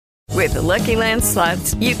With the Lucky Land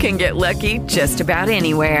Slots, you can get lucky just about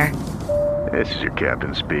anywhere. This is your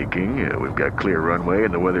captain speaking. We've got clear runway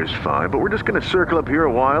and the weather's fine, but we're just going to circle up here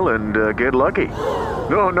a while and get lucky.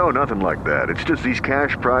 No, nothing like that. It's just these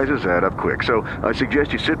cash prizes add up quick. So I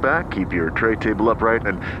suggest you sit back, keep your tray table upright,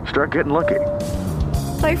 and start getting lucky.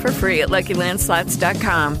 Play for free at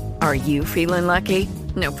LuckyLandSlots.com. Are you feeling lucky?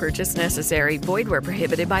 No purchase necessary. Void where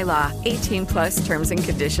prohibited by law. 18 plus terms and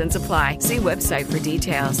conditions apply. See website for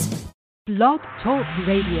details. Blog Talk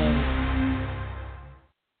Radio.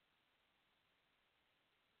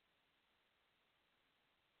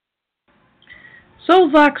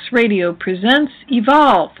 Soulvox Radio presents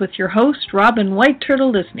Evolve with your host, Robin White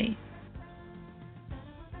Turtle Lysne.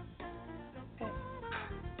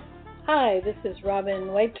 Hi, this is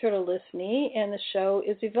Robin White Turtle Lysne, and the show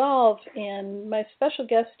is Evolve. And my special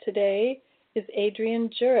guest today is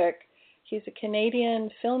Adrian Juric. He's a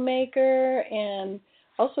Canadian filmmaker and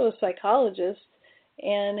also a psychologist,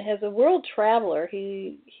 and as a world traveler,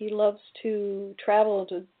 he loves to travel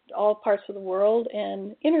to all parts of the world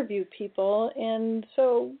and interview people. And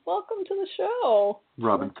so welcome to the show.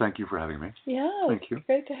 Robin, thank you for having me. Yeah, thank you.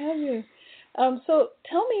 Great to have you. So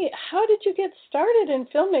tell me, how did you get started in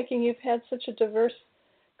filmmaking? You've had such a diverse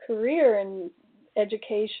career in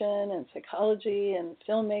education and psychology and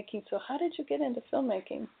filmmaking. So how did you get into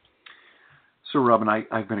filmmaking? So, Robin,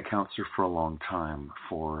 I've been a counselor for a long time,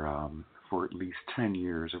 for at least 10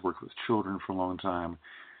 years. I've worked with children for a long time,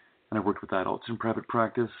 and I've worked with adults in private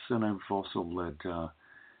practice, and I've also led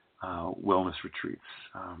wellness retreats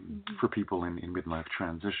for people in midlife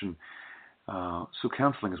transition. So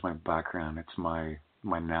counseling is my background. It's my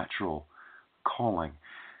natural calling.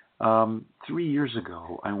 3 years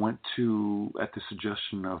ago, I went to, at the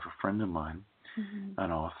suggestion of a friend of mine,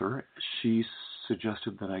 an author, she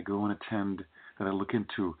suggested that I go and attend, that I look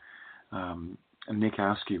into Nick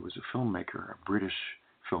Askew, who was a filmmaker, a British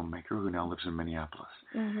filmmaker who now lives in Minneapolis.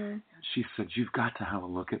 She said, you've got to have a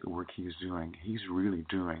look at the work he's doing. He's really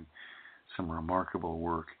doing some remarkable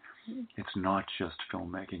work. It's not just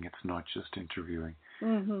filmmaking. It's not just interviewing.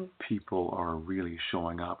 People are really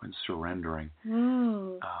showing up and surrendering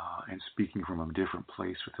and speaking from a different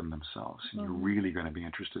place within themselves. And you're really going to be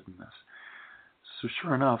interested in this. So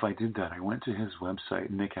sure enough, I did that. I went to his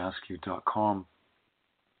website, nickaskew.com,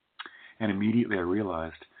 and immediately I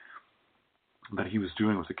realized that he was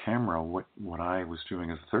doing with the camera what I was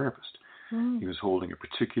doing as a therapist. He was holding a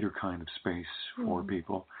particular kind of space for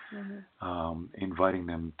people, inviting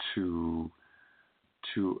them to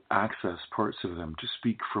access parts of them, to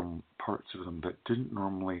speak from parts of them that didn't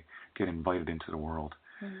normally get invited into the world.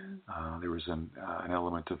 There was an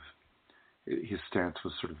element of, his stance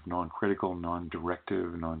was sort of non-critical,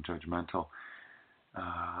 non-directive, non-judgmental.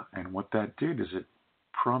 And what that did is it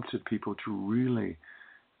prompted people to really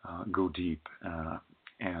go deep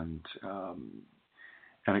and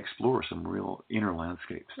explore some real inner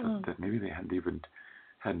landscapes that maybe they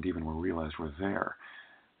hadn't even realized were there.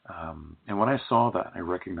 And when I saw that, I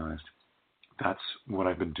recognized that's what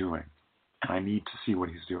I've been doing, and I need to see what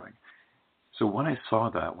he's doing. So when I saw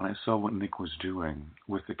what Nick was doing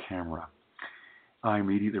with the camera, I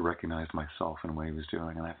immediately recognized myself in what he was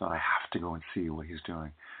doing, and I thought, I have to go and see what he's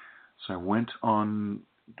doing. So I went on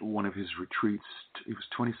one of his retreats. It was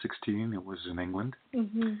 2016. It was in England.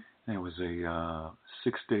 And it was a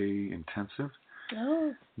 6-day intensive,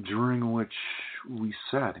 during which we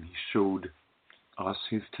sat and he showed us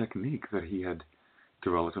his technique that he had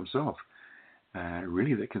developed himself.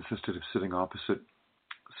 Really, that consisted of sitting opposite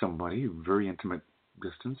somebody, very intimate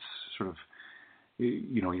distance, sort of,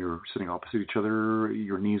 you're sitting opposite each other,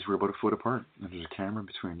 your knees were about a foot apart, and there's a camera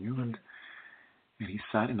between you, and he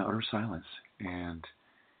sat in utter silence, and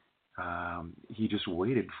he just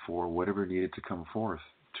waited for whatever needed to come forth.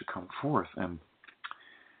 And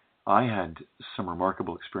I had some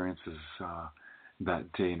remarkable experiences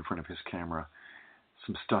that day in front of his camera.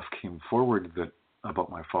 Some stuff came forward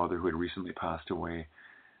about my father, who had recently passed away.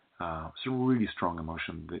 Some really strong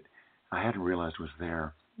emotion that I hadn't realized was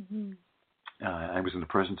there. I was in the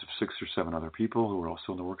presence of 6 or 7 other people who were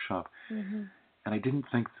also in the workshop, and I didn't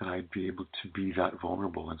think that I'd be able to be that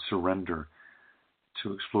vulnerable and surrender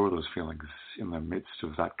to explore those feelings in the midst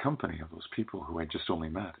of that company of those people who I just only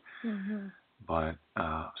met. But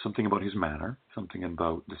something about his manner, something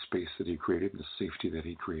about the space that he created, the safety that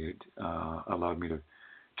he created, allowed me to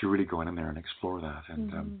really go in there and explore that.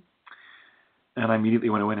 And I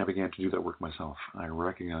immediately, when I went, I began to do that work myself. I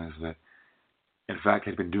recognized that, in fact,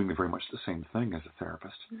 I'd been doing very much the same thing as a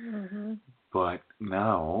therapist. But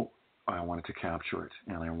now I wanted to capture it,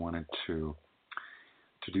 and I wanted to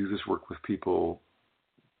do this work with people.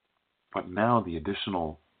 But now the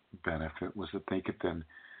additional benefit was that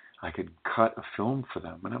I could cut a film for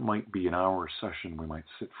them, and it might be an hour session we might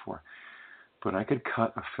sit for, but I could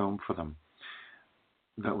cut a film for them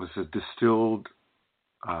that was a distilled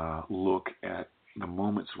look at the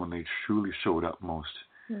moments when they truly showed up most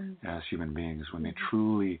as human beings, when they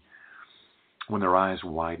truly, when their eyes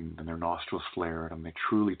widened and their nostrils flared and they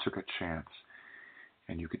truly took a chance.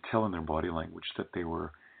 And you could tell in their body language that they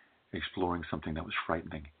were exploring something that was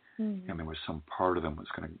frightening. And there was some part of them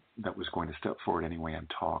that was going to step forward anyway and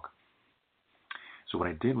talk. So what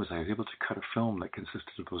I did was I was able to cut a film that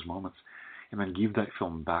consisted of those moments and then give that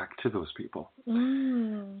film back to those people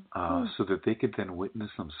so that they could then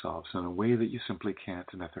witness themselves in a way that you simply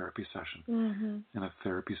can't in a therapy session. In a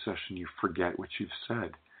therapy session, you forget what you've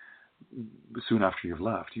said soon after you've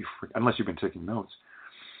left, unless you've been taking notes.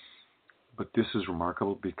 But this is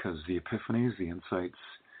remarkable because the epiphanies, the insights,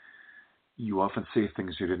 you often say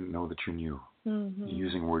things you didn't know that you knew,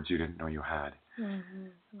 using words you didn't know you had.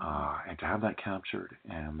 And to have that captured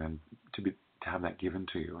and then to have that given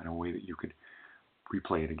to you in a way that you could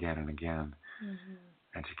replay it again and again,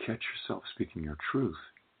 and to catch yourself speaking your truth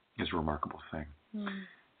is a remarkable thing.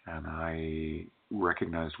 And I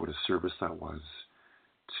recognized what a service that was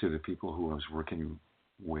to the people who I was working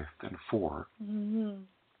with and for. And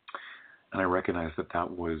I recognized that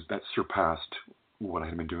surpassed what I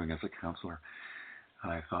had been doing as a counselor.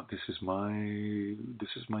 And I thought, this is my new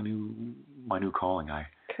calling. I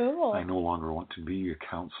no longer want to be a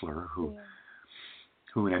counselor who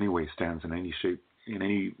in any way stands in any shape, in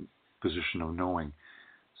any position of knowing.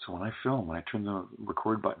 So when I film, when I turn the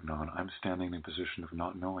record button on, I'm standing in a position of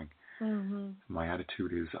not knowing. My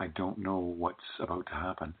attitude is, I don't know what's about to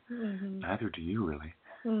happen. Neither do you really.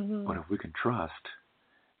 But if we can trust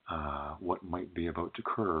what might be about to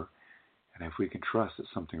occur, and if we can trust that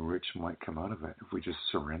something rich might come out of it, if we just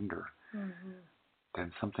surrender,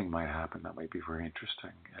 then something might happen that might be very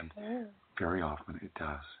interesting. And very often it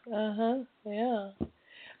does. Yeah.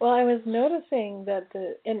 Well, I was noticing that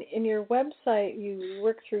in your website, you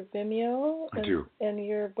work through Vimeo. I do. And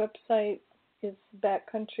your website is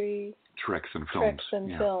backcountry Trecks and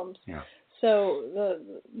Films. Yeah. So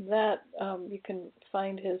you can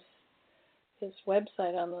find his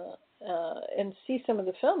website on the and see some of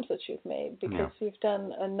the films that you've made, because you've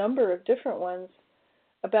done a number of different ones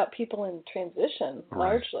about people in transition,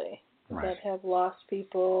 largely, that have lost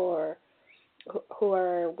people or who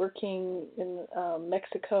are working in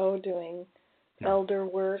Mexico doing elder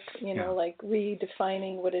work, like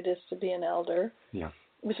redefining what it is to be an elder,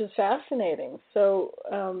 which is fascinating. So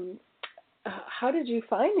how did you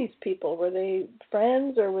find these people? Were they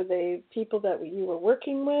friends, or were they people that you were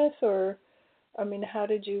working with, or how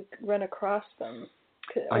did you run across them?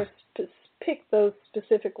 Or pick those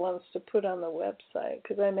specific ones to put on the website,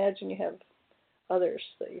 because I imagine you have others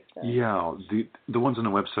that you've done. Yeah, the ones on the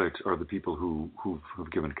website are the people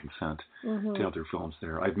who've given consent to other films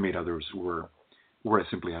there. I've made others where I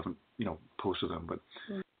simply haven't, posted them. But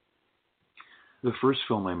the first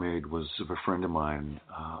film I made was of a friend of mine,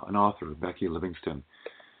 an author, Becky Livingston.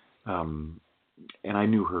 And I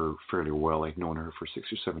knew her fairly well. I'd known her for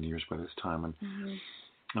 6 or 7 years by this time.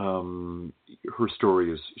 And her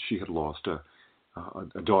story is she had lost a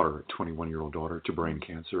daughter, a 21-year-old daughter, to brain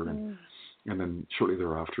cancer. And then shortly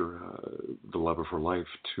thereafter, the love of her life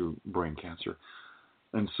to brain cancer.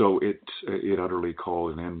 And so it utterly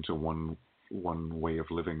called an end to one way of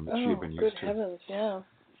living that she had been used to. Good heavens, yeah.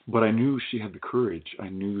 But I knew she had the courage. I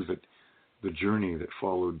knew that the journey that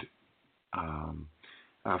followed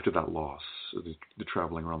after that loss, the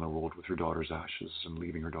traveling around the world with her daughter's ashes and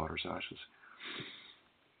leaving her daughter's ashes,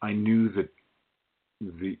 I knew that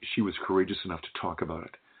she was courageous enough to talk about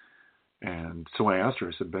it. And so I asked her,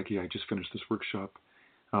 I said, Becky, I just finished this workshop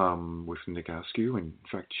with Nick Askew, and in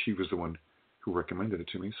fact, she was the one who recommended it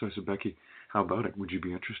to me. So I said, Becky, how about it? Would you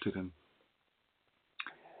be interested in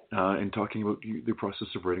talking about the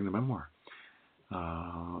process of writing the memoir?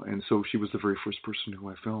 And so she was the very first person who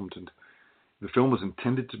I filmed, and the film was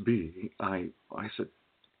intended to be, I said,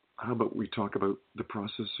 how about we talk about the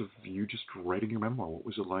process of you just writing your memoir? What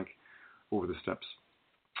was it like over the steps?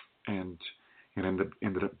 And it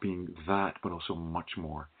ended up being that, but also much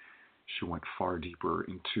more. She went far deeper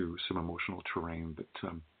into some emotional terrain that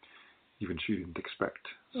even she didn't expect.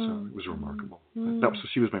 So it was remarkable. So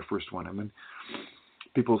she was my first one. And then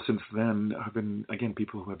people since then have been, again,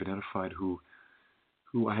 people who have identified who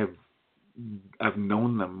I've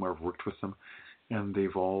known them or worked with them, and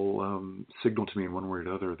they've all signaled to me in one way or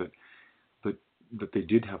another that they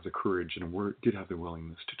did have the courage and did have the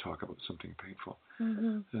willingness to talk about something painful.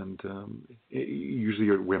 And usually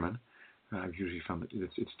are women. I've usually found that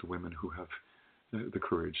it's the women who have the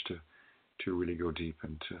courage to really go deep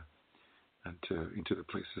into the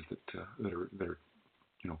places that are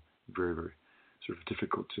very, very sort of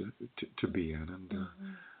difficult to be in. And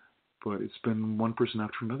but it's been one person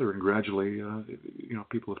after another, and gradually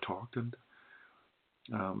people have talked, and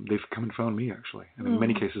they've come and found me, actually. And in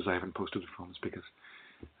many cases I haven't posted the films because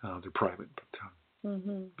they're private, but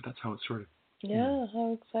that's how it started. Yeah,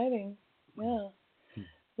 how exciting. Yeah.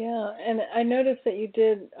 Yeah, and I noticed that you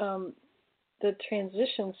did, the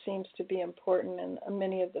transition seems to be important in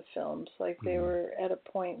many of the films. Like they were at a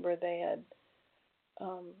point where they had,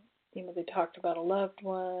 they talked about a loved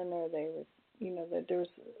one, or they were, that there was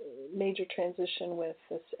a major transition with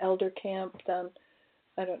this elder camp down,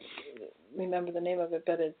 I don't remember the name of it,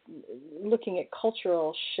 but it's looking at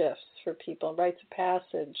cultural shifts for people, rites of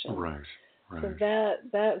passage. And right. So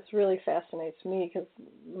that really fascinates me, because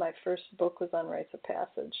my first book was on rites of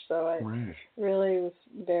passage. So I really was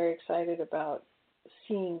very excited about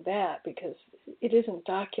seeing that, because it isn't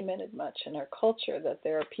documented much in our culture that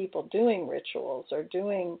there are people doing rituals or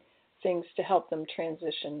doing things to help them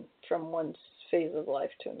transition from one phase of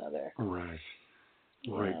life to another. Right.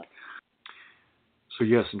 Yeah. Right. So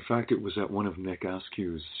yes, in fact, it was at one of Nick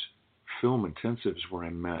Askew's film intensives where I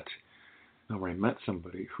met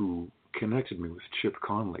somebody who connected me with Chip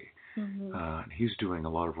Conley. And he's doing a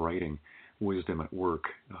lot of writing. Wisdom at Work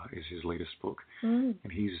is his latest book. And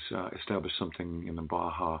he's established something in the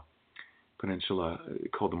Baja Peninsula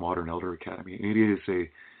called the Modern Elder Academy. And it is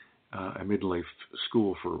a midlife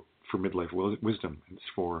school for midlife wisdom. It's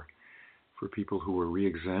for people who are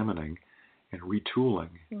re-examining and retooling,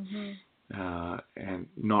 and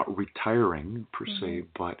not retiring per se,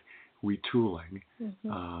 but retooling,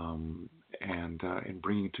 and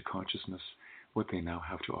bringing to consciousness what they now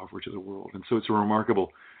have to offer to the world. And so it's a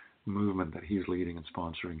remarkable movement that he's leading and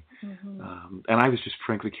sponsoring. And I was just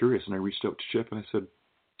frankly curious, and I reached out to Chip and I said,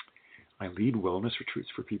 I lead wellness retreats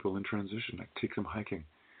for people in transition. I take them hiking.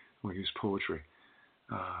 We use poetry.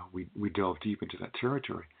 We delve deep into that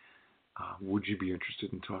territory. Would you be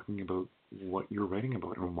interested in talking about what you're writing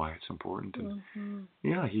about and why it's important? And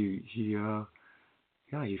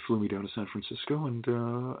he flew me down to San Francisco, and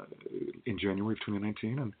in January of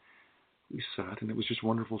 2019, and we sat, and it was just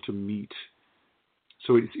wonderful to meet.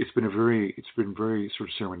 So it's been very sort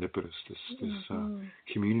of serendipitous, this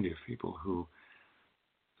community of people who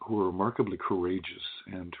are remarkably courageous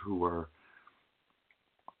and who are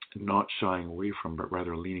not shying away from, but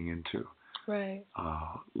rather leaning into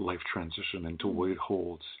life transition, into what it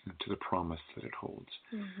holds, and to the promise that it holds.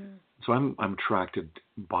 So I'm attracted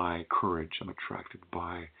by courage. I'm attracted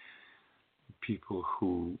by people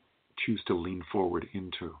who choose to lean forward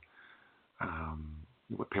into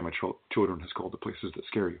what Pema Chodron has called the places that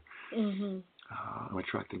scare you. I'm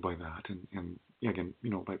attracted by that, and again,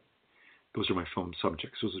 those are my film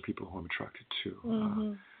subjects. Those are people who I'm attracted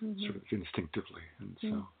to, sort of instinctively, and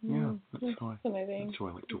so that's how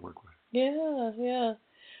I like to work with. Yeah.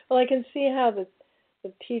 Well, I can see how the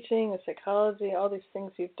teaching, the psychology, all these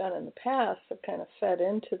things you've done in the past have kind of fed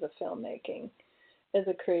into the filmmaking as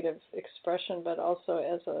a creative expression, but also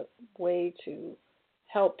as a way to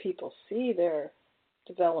help people see their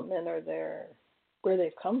development or where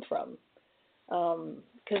they've come from.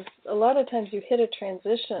 Because a lot of times you hit a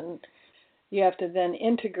transition, you have to then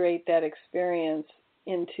integrate that experience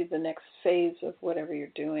into the next phase of whatever you're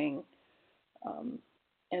doing.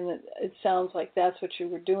 And it sounds like that's what you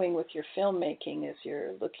were doing with your filmmaking, is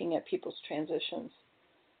you're looking at people's transitions.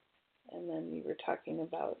 And then you were talking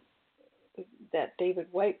about that David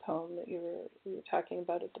White poem that you were talking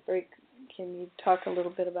about at the break. Can you talk a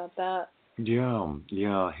little bit about that?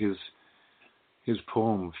 Yeah. His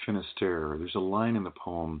poem, Finisterre, there's a line in the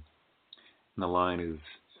poem, and the line is,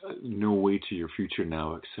 no way to your future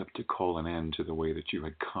now except to call an end to the way that you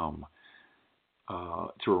had come.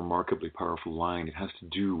 It's a remarkably powerful line. It has to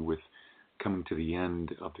do with coming to the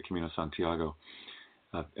end of the Camino Santiago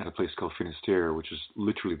at a place called Finisterre, which is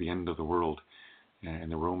literally the end of the world.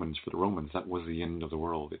 And for the Romans, that was the end of the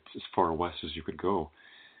world. It's as far west as you could go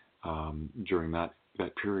during that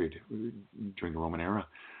period, during the Roman era.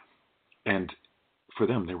 And for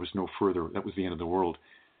them, there was no further. That was the end of the world.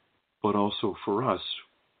 But also for us,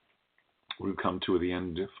 we've come to the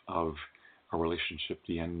end of a relationship,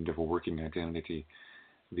 the end of a working identity,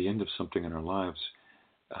 the end of something in our lives.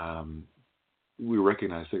 We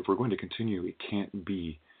recognize that if we're going to continue, it can't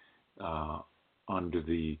be under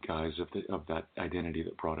the guise of that identity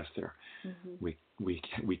that brought us there. We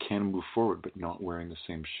can move forward, but not wearing the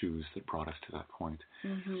same shoes that brought us to that point.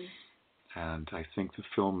 And I think the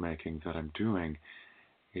filmmaking that I'm doing,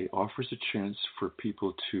 it offers a chance for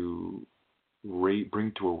people to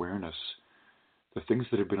bring to awareness the things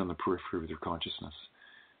that have been on the periphery of their consciousness,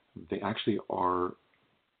 they actually are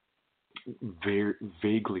very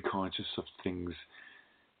vaguely conscious of things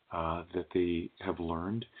that they have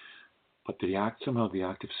learned, but the act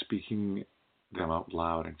of speaking them out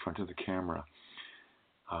loud in front of the camera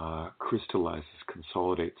crystallizes,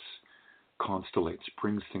 consolidates, constellates,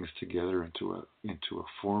 brings things together into a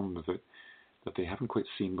form that they haven't quite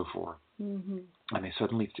seen before. Mm-hmm. And they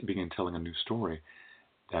suddenly begin telling a new story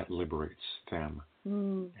that liberates them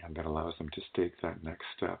and that allows them to take that next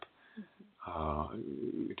step.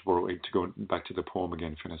 To go back to the poem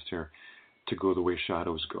again, finished here, to go the way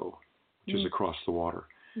shadows go, which is across the water,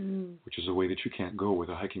 which is a way that you can't go with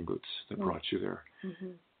the hiking boots that brought you there.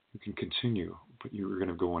 Mm-hmm. You can continue, but you're going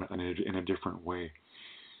to go in a different way.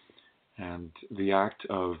 And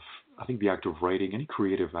I think the act of writing, any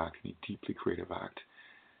creative act, any deeply creative act,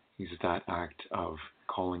 is that act of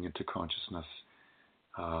calling into consciousness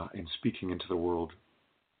and speaking into the world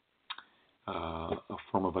a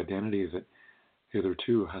form of identity that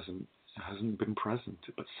hitherto hasn't been present,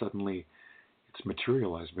 but suddenly it's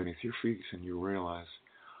materialized beneath your feet, and you realize,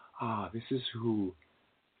 this is who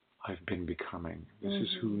I've been becoming. This is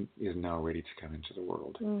who is now ready to come into the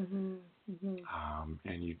world. Mm-hmm. Mm-hmm.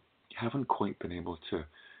 And you haven't quite been able to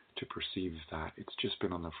perceive that. It's just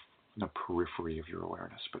been on the periphery of your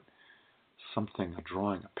awareness. But something, a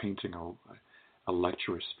drawing, a painting, a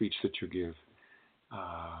lecture, a speech that you give,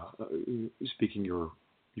 speaking your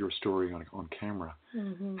story on camera,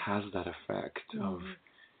 has that effect of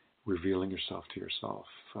revealing yourself to yourself,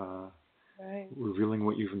 revealing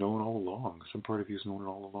what you've known all along. Some part of you's known it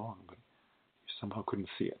all along, but you somehow couldn't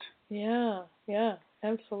see it. Yeah,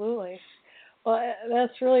 absolutely. Well,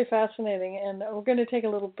 that's really fascinating, and we're going to take a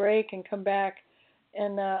little break and come back,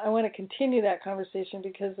 and I want to continue that conversation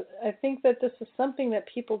because I think that this is something that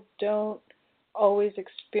people don't always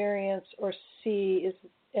experience or see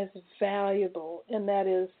as valuable, and that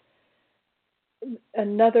is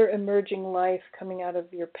another emerging life coming out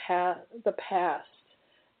of the past,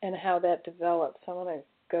 and how that develops. I want to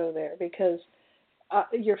go there because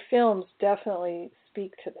your films definitely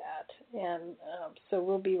speak to that. And so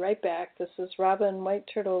we'll be right back. This is Robin White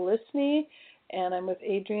Turtle Lysne, and I'm with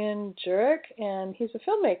Adrian Juric, and he's a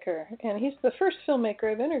filmmaker. And he's the first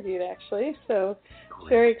filmmaker I've interviewed, actually. So it's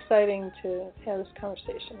very exciting to have this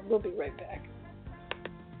conversation. We'll be right back.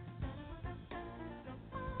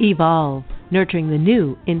 Evolve, nurturing the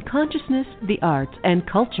new in consciousness, the arts, and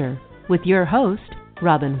culture, with your host,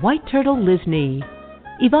 Robin White Turtle Lysne.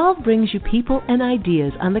 Evolve brings you people and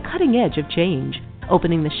ideas on the cutting edge of change,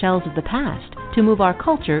 opening the shells of the past to move our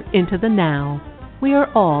culture into the now. We are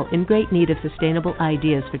all in great need of sustainable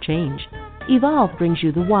ideas for change. Evolve brings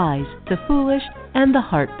you the wise, the foolish, and the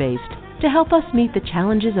heart-based to help us meet the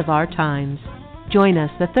challenges of our times. Join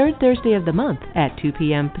us the third Thursday of the month at 2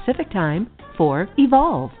 p.m. Pacific Time for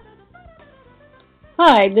Evolve.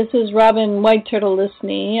 Hi, this is Robin White Turtle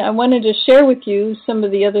Lysne. I wanted to share with you some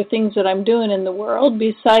of the other things that I'm doing in the world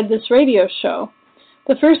beside this radio show.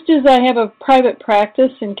 The first is I have a private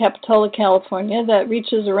practice in Capitola, California that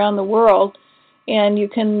reaches around the world, and you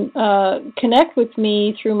can connect with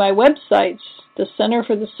me through my websites,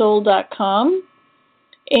 thecenterforthesoul.com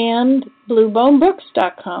and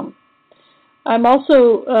bluebonebooks.com. I'm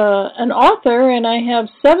also an author, and I have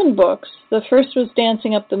 7 books. The first was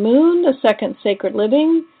Dancing Up the Moon, the second Sacred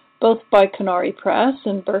Living, both by Canary Press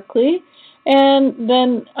in Berkeley. And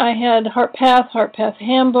then I had Heart Path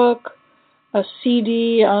Handbook, a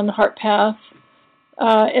CD on Heart Path,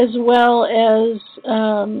 as well as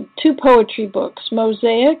 2 poetry books,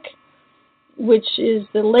 Mosaic, which is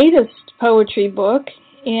the latest poetry book,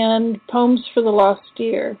 and Poems for the Lost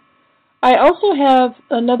Deer. I also have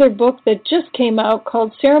another book that just came out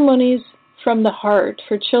called Ceremonies from the Heart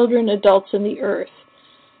for Children, Adults, and the Earth.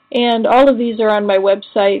 And all of these are on my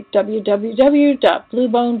website,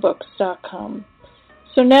 www.bluebonebooks.com.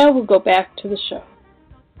 So now we'll go back to the show.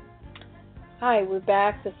 Hi, we're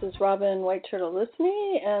back. This is Robin White Turtle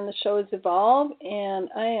Lysne, and the show is Evolve,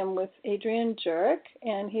 and I am with Adrian Juric,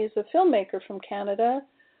 and he's a filmmaker from Canada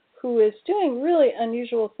who is doing really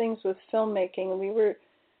unusual things with filmmaking. And we were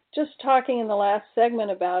just talking in the last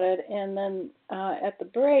segment about it, and then at the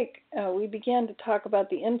break, we began to talk about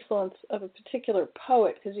the influence of a particular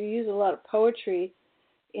poet, because you use a lot of poetry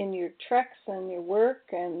in your treks and your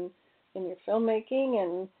work and in your filmmaking.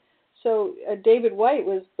 And so David White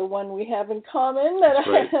was the one we have in common, that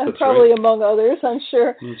That's probably right. Among others, I'm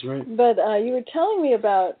sure. That's right. But you were telling me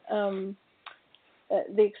about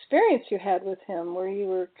the experience you had with him, where you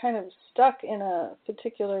were kind of stuck in a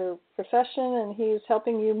particular profession, and he was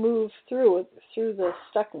helping you move through the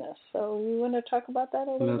stuckness. So you want to talk about that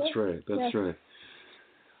a little bit? That's right.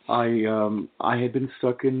 I had been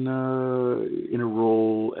stuck in a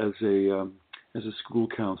role as a school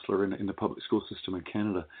counselor in the public school system in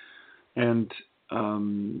Canada, and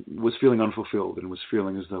was feeling unfulfilled and was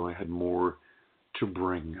feeling as though I had more to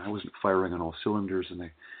bring. I wasn't firing on all cylinders, and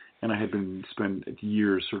I had been spent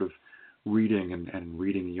years sort of reading and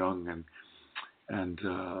reading Jung and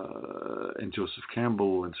Joseph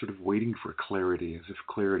Campbell and sort of waiting for clarity, as if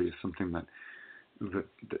clarity is something that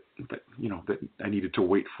I needed to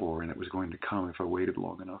wait for, and it was going to come if I waited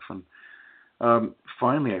long enough. And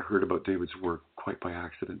finally, I heard about David's work quite by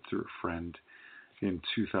accident through a friend in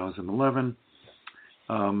 2011.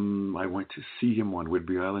 I went to see him on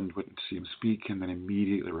Whidbey Island, went to see him speak, and then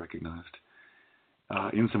immediately recognized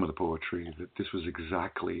in some of the poetry that this was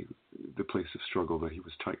exactly the place of struggle that he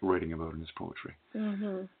was writing about in his poetry.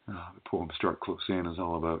 Mm-hmm. The poem Start Close In is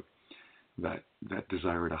all about that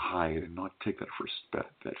desire to hide and not take that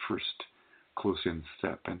first close in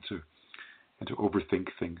step, and to overthink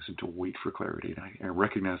things and to wait for clarity. And I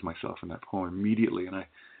recognized myself in that poem immediately, and I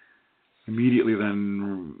immediately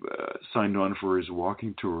then signed on for his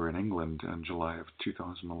walking tour in England in July of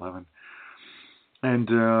 2011. And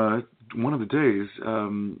one of the days,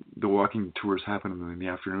 the walking tours happened in the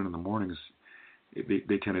afternoon and the mornings.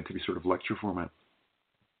 They tended to be sort of lecture format.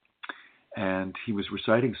 And he was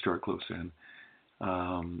reciting Start Close In.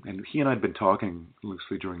 And he and I had been talking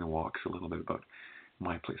loosely during the walks a little bit about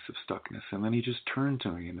my place of stuckness. And then he just turned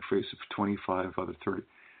to me in the face of 25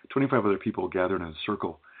 other people gathered in a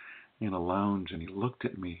circle in a lounge, and he looked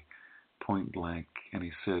at me point blank, and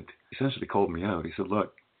he said, essentially called me out. He said,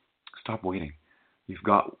 look, stop waiting. You've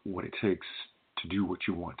got what it takes to do what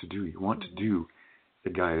you want to do. You want to do the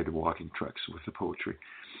guided walking treks with the poetry.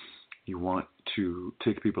 You want to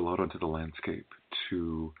take people out onto the landscape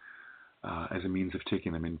to, as a means of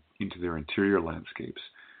taking them into their interior landscapes.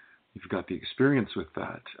 You've got the experience with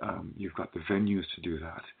that. You've got the venues to do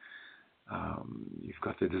that. You've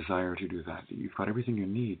got the desire to do that. You've got everything you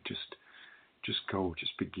need. Just go.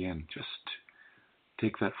 Just begin. Just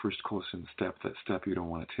take that first close-in step, that step you don't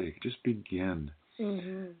want to take. Just begin.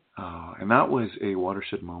 Mm-hmm. And that was a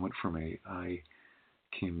watershed moment for me. I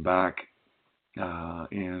came back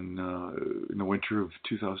in the winter of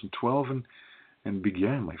 2012 and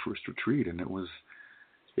began my first retreat, and it was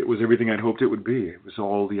everything I'd hoped it would be. It was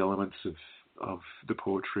all the elements of the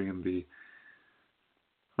poetry and the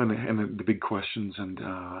big questions and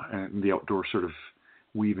the outdoor sort of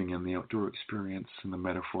weaving in the outdoor experience and the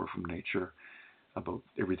metaphor from nature about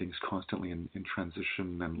everything's constantly in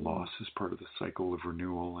transition, and loss is part of the cycle of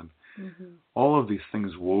renewal, and all of these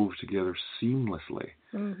things wove together seamlessly.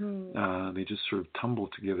 Mm-hmm. They just sort of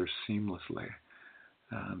tumbled together seamlessly,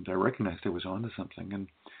 and I recognized I was onto something,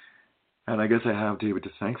 and I guess I have David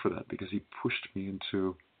to thank for that, because he pushed me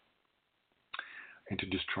into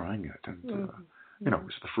just trying it. And it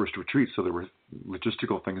was the first retreat, so there were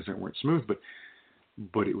logistical things that weren't smooth,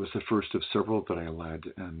 but it was the first of several that I led,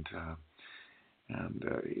 and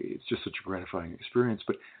it's just such a gratifying experience.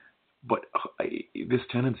 But this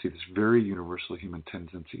tendency, this very universal human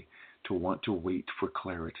tendency, to want to wait for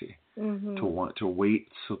clarity, to want to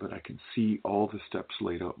wait so that I can see all the steps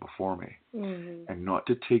laid out before me, and not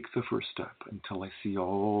to take the first step until I see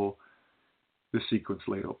all the sequence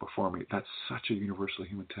laid out before me. That's such a universal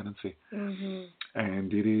human tendency,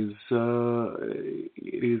 and it is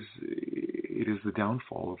the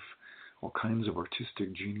downfall of all kinds of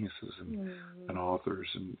artistic geniuses and authors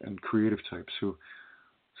and creative types who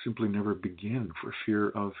simply never begin for fear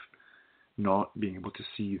of not being able to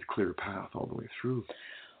see the clear path all the way through.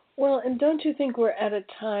 Well, and don't you think we're at a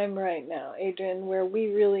time right now, Adrian, where we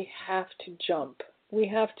really have to jump? We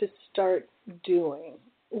have to start doing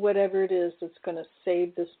whatever it is that's going to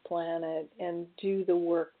save this planet, and do the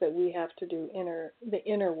work that we have to do, the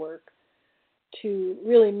inner work, to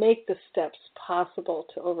really make the steps possible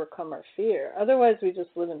to overcome our fear. Otherwise, we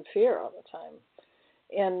just live in fear all the time,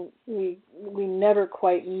 and we never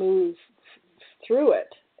quite move through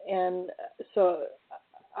it. And so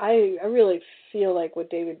I really feel like what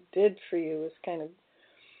David did for you is kind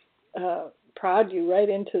of prod you right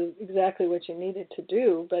into exactly what you needed to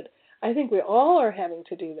do. But I think we all are having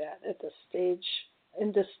to do that at this stage,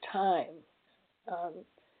 in this time.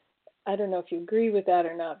 I don't know if you agree with that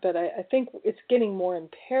or not, but I think it's getting more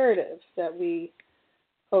imperative that we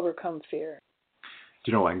overcome fear.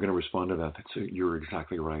 I'm going to respond to that. You're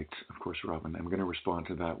exactly right, of course, Robin. I'm going to respond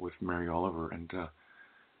to that with Mary Oliver and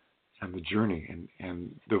the journey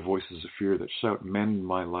and the voices of fear that shout, "Mend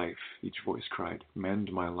my life." Each voice cried,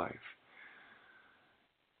 "Mend my life."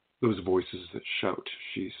 Those voices that shout,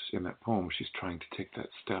 she's in that poem, she's trying to take that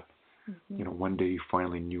step You know, one day you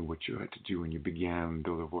finally knew what you had to do, and you began,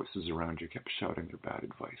 though the voices around you kept shouting their bad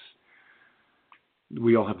advice.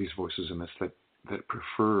 We all have these voices in us that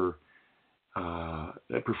prefer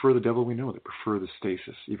the devil we know, that prefer the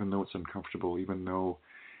stasis, even though it's uncomfortable, even though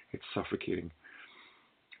it's suffocating.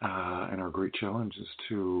 And our great challenge is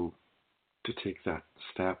to take that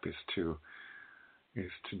step, is to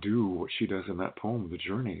do what she does in that poem, The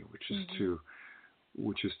Journey, which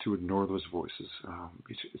is to ignore those voices.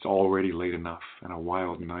 It's already late enough, and a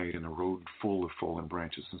wild night, and a road full of fallen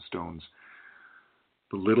branches and stones.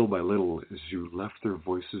 But little by little, as you left their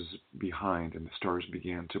voices behind and the stars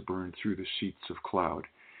began to burn through the sheets of cloud,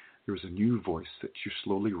 there was a new voice that you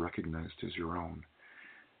slowly recognized as your own,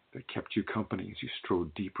 that kept you company as you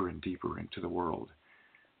strode deeper and deeper into the world,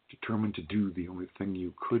 determined to do the only thing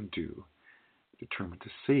you could do, determined to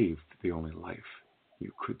save the only life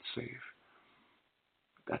you could save.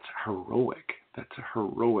 That's heroic. That's a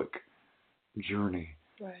heroic journey.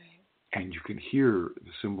 Right. And you can hear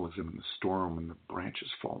the symbolism in the storm and the branches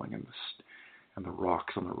falling and the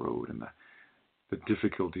rocks on the road and the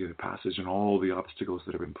difficulty of the passage and all the obstacles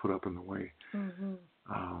that have been put up in the way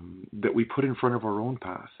that we put in front of our own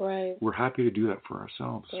path. Right. We're happy to do that for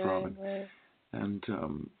ourselves, Robin. Right. And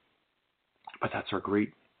but that's our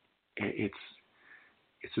great. It's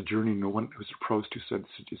a journey. No one. It was Proust who said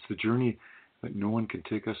it's the journey that no one can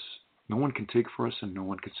take for us, and no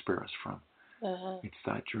one can spare us from. It's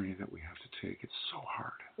that journey that we have to take. It's so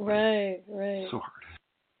hard. Right. So hard.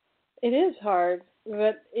 It is hard,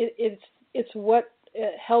 but it's what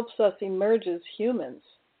helps us emerge as humans.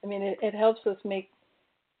 I mean, it helps us make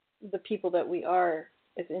the people that we are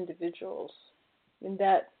as individuals. In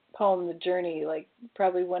that poem, The Journey, like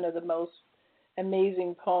probably one of the most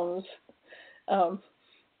amazing poems.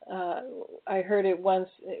 I heard it once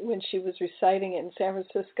when she was reciting it in San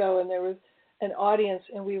Francisco, and there was an audience,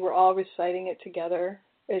 and we were all reciting it together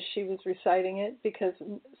as she was reciting it, because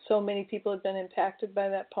so many people had been impacted by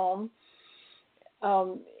that poem.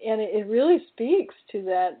 And it really speaks to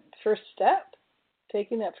that first step,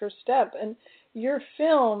 taking that first step. And your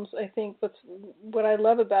films, I think, what I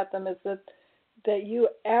love about them is that you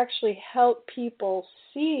actually help people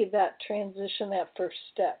see that transition, that first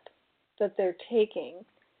step that they're taking,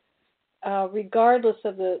 regardless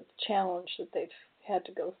of the challenge that they've had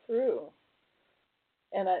to go through.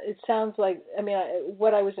 And it sounds like,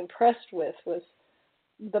 what I was impressed with was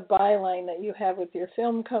the byline that you have with your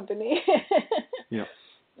film company. Yeah.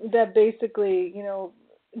 That basically,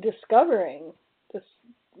 discovering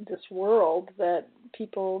this world that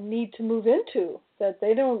people need to move into, that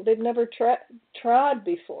they've never trod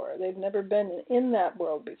before. They've never been in that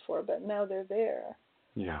world before, but now they're there.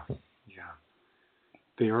 Yeah.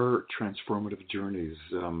 They are transformative journeys.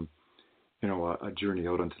 A journey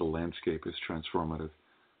out onto the landscape is transformative.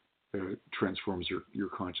 It transforms your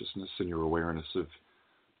consciousness and your awareness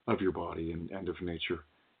of your body and of nature.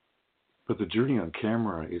 But the journey on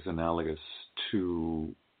camera is analogous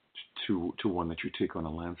to one that you take on a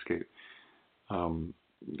landscape.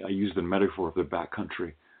 I use the metaphor of the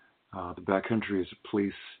backcountry. The backcountry is a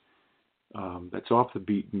place that's off the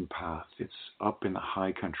beaten path. It's up in the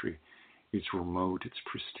high country. It's remote. It's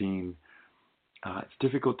pristine. It's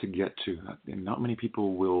difficult to get to, and not many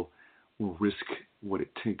people will risk what it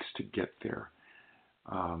takes to get there.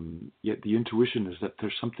 Yet the intuition is that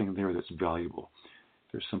there's something there that's valuable.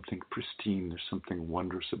 There's something pristine. There's something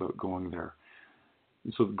wondrous about going there.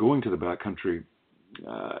 And so going to the backcountry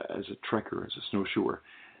as a trekker, as a snowshoer,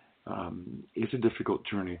 is a difficult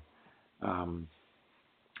journey.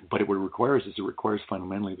 But what it requires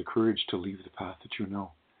fundamentally the courage to leave the path that you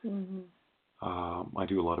know. Mm-hmm. I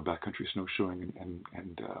do a lot of backcountry snowshoeing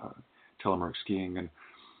and telemark skiing,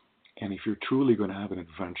 and if you're truly going to have an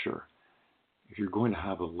adventure, if you're going to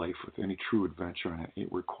have a life with any true adventure in it,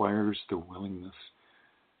 it requires the willingness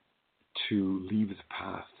to leave the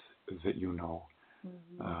path that you know,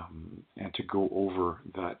 and to go over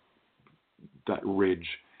that ridge,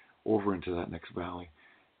 over into that next valley,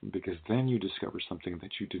 because then you discover something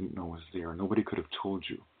that you didn't know was there. Nobody could have told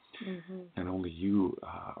you. Mm-hmm. And only you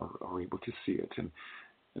are able to see it. And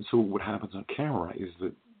so what happens on camera is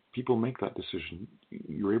that people make that decision.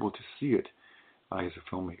 You're able to see it. I, as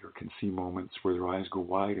a filmmaker, can see moments where their eyes go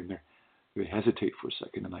wide and they hesitate for a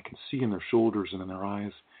second, and I can see in their shoulders and in their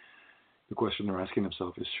eyes the question they're asking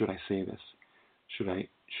themselves is, should I say this? Should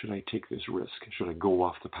I take this risk? Should I go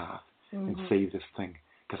off the path and say this thing?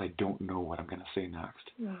 Because I don't know what I'm going to say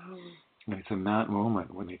next. Mm-hmm. And it's in that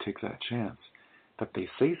moment when they take that chance that they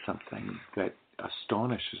say something that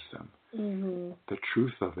astonishes them. Mm-hmm. The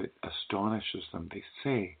truth of it astonishes them. They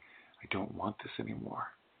say, I don't want this anymore.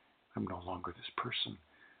 I'm no longer this person.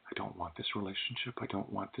 I don't want this relationship. I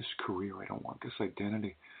don't want this career. I don't want this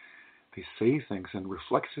identity. They say things, and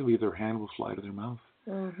reflexively their hand will fly to their mouth.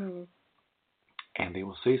 Mm-hmm. And they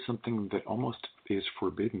will say something that almost is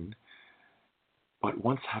forbidden. But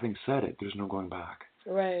once having said it, there's no going back.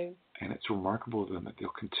 Right. And it's remarkable to them that they'll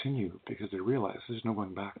continue because they realize there's no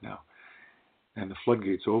going back now. And the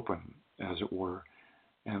floodgates open, as it were.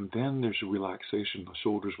 And then there's a relaxation. The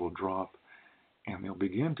shoulders will drop. And they'll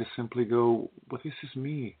begin to simply go, well, this is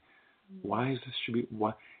me. Why is this should be?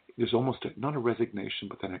 Why? There's almost not a resignation,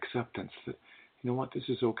 but an acceptance that, you know what, this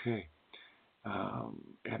is okay.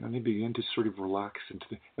 And then they begin to sort of relax into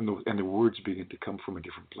and the words begin to come from a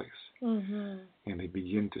different place. Mm-hmm. And they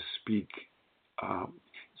begin to speak. In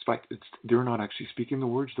fact, they're not actually speaking the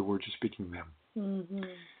words are speaking them. Mm-hmm.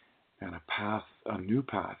 And a new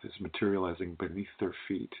path is materializing beneath their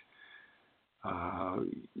feet,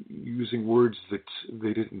 using words that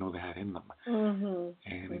they didn't know they had in them.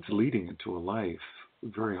 Mm-hmm. And it's leading into a life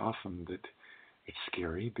very often that it's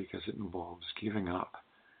scary because it involves giving up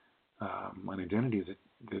an identity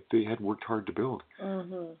that they had worked hard to build.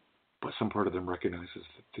 Mm-hmm. But some part of them recognizes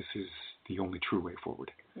that this is the only true way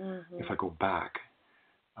forward. Mm-hmm. If I go back,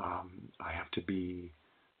 I have to be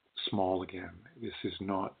small again. This is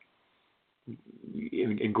not,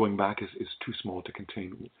 and going back is too small to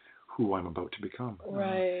contain who I'm about to become.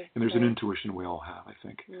 Right. And there's an intuition we all have, I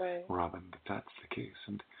think, right. Robin, that's the case.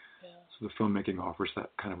 And so the filmmaking offers that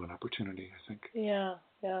kind of an opportunity, I think. Yeah,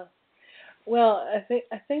 yeah. Well, I think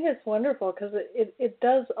it's wonderful because it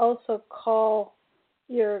does also call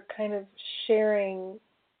your kind of sharing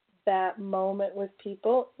that moment with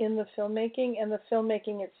people in the filmmaking, and the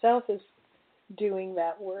filmmaking itself is doing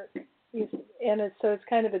that work. And it's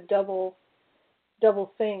kind of a double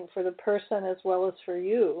thing for the person as well as for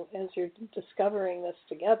you as you're discovering this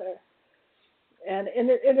together. And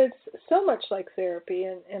it's so much like therapy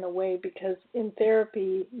in a way, because in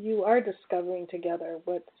therapy you are discovering together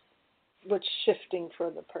what's shifting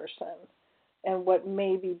for the person and what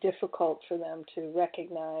may be difficult for them to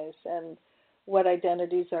recognize, and what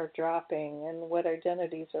identities are dropping and what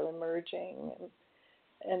identities are emerging,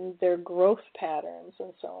 and their growth patterns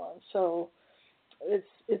and so on. So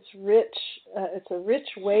it's rich. It's a rich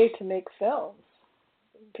way to make films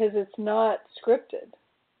because it's not scripted.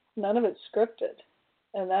 None of it's scripted,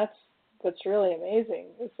 and that's what's really amazing.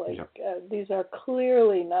 It's like these are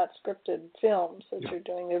clearly not scripted films that you're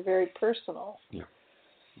doing. They're very personal,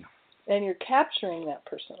 and you're capturing that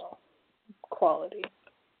personal quality.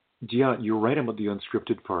 Yeah, you're right about the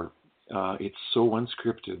unscripted part. It's so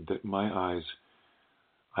unscripted that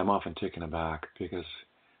I'm often taken aback because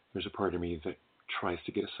there's a part of me that tries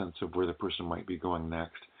to get a sense of where the person might be going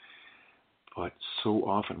next. But so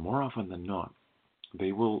often, more often than not,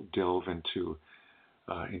 they will delve into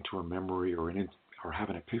a memory or have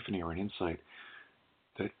an epiphany or an insight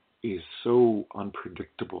that is so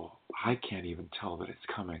unpredictable. I can't even tell that it's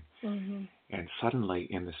coming. Mm-hmm. And suddenly,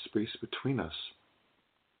 in the space between us,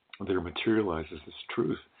 there materializes this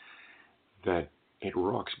truth that it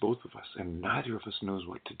rocks both of us, and neither of us knows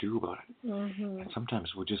what to do about it. Mm-hmm. And sometimes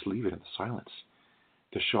we'll just leave it in the silence.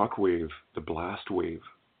 The shock wave, the blast wave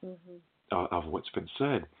of what's been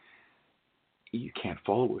said, you can't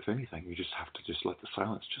follow it with anything. You just have to just let the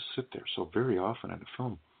silence just sit there. So very often in a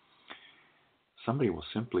film,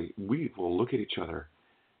 we will look at each other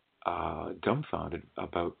dumbfounded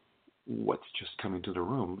about what's just coming to the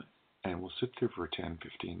room, and we'll sit there for 10,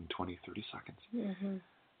 15, 20, 30 seconds. Mm-hmm.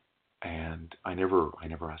 And I never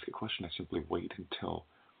ask a question. I simply wait until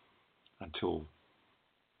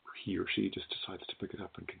he or she just decides to pick it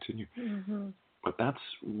up and continue. Mm-hmm. But that's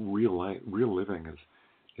real life. Real living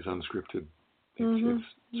is unscripted. It's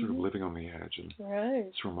sort of living on the edge, and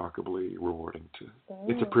it's remarkably rewarding.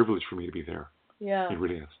 It's a privilege for me to be there. Yeah, it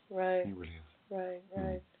really is. Right. It really is. Right.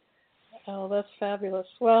 Right. Oh, that's fabulous.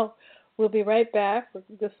 Well, we'll be right back.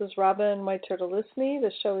 This is Robin White Turtle Lysne.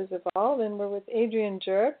 The show is Evolve, and we're with Adrian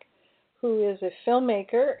Juric, who is a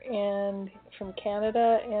filmmaker and from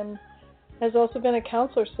Canada, and has also been a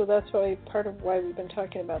counselor. So that's part of why we've been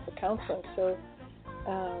talking about the counseling. So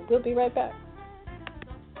we'll be right back.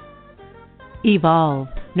 Evolve,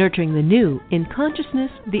 nurturing the new in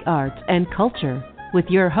consciousness, the arts, and culture, with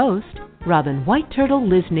your host, Robin White Turtle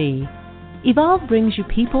Lysne. Evolve brings you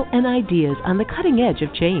people and ideas on the cutting edge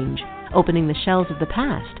of change, opening the shells of the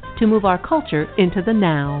past to move our culture into the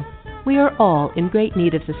now. We are all in great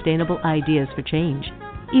need of sustainable ideas for change.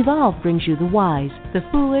 Evolve brings you the wise, the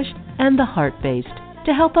foolish, and the heart-based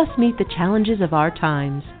to help us meet the challenges of our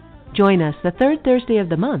times. Join us the third Thursday of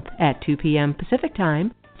the month at 2 p.m. Pacific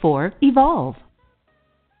Time for Evolve.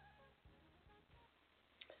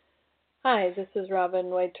 Hi, this is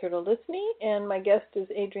Robin White Turtle Lysne, and my guest is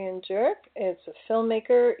Adrian Juric. It's a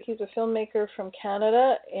filmmaker. He's a filmmaker from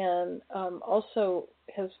Canada, and also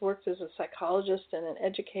has worked as a psychologist and an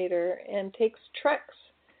educator, and takes treks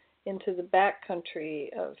into the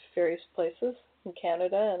backcountry of various places in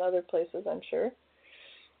Canada and other places, I'm sure.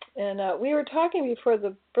 And we were talking before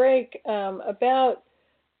the break about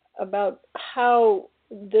how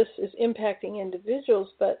this is impacting individuals,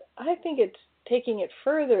 but I think it's taking it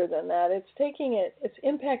further than that. It's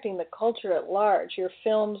impacting the culture at large. Your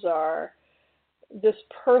films are this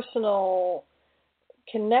personal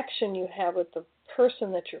connection you have with the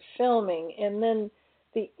person that you're filming, and then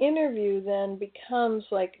the interview then becomes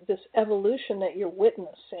like this evolution that you're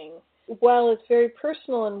witnessing. While it's very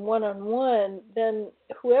personal and one-on-one, then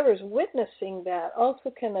whoever's witnessing that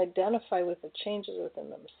also can identify with the changes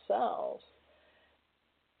within themselves.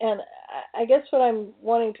 And I guess what I'm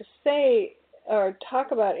wanting to say or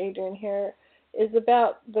talk about, Adrian, here is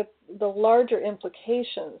about the larger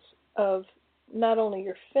implications of not only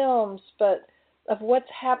your films, but of what's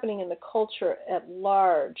happening in the culture at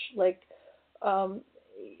large. Like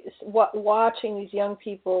watching these young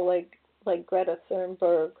people like Greta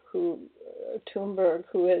Thunberg, who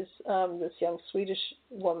is this young Swedish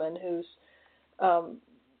woman who's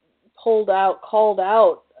called out,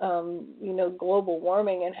 global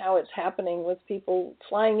warming and how it's happening with people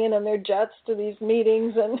flying in on their jets to these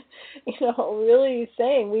meetings and, really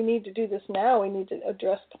saying we need to do this now. We need to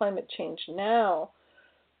address climate change now.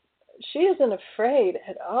 She isn't afraid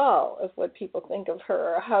at all of what people think of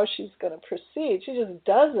her or how she's going to proceed. She just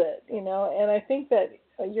does it, and I think that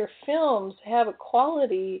your films have a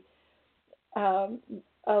quality of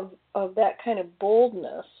that kind of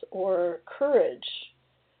boldness or courage,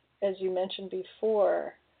 as you mentioned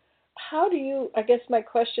before. I guess my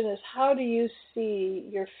question is, how do you see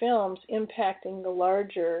your films impacting the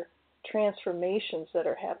larger transformations that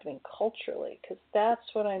are happening culturally? Because that's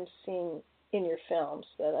what I'm seeing in your films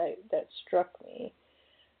that struck me.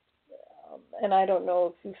 And I don't know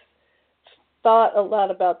if you've thought a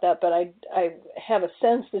lot about that, but I have a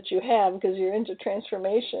sense that you have, because you're into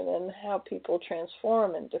transformation and how people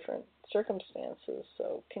transform in different circumstances.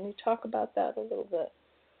 So can you talk about that a little bit?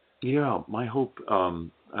 Yeah, my hope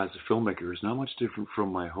as a filmmaker is not much different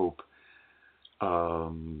from my hope,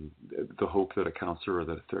 the hope that a counselor or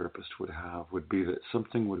that a therapist would be that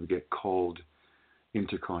something would get called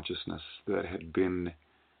into consciousness that had been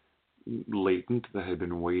latent, that had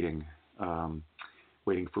been waiting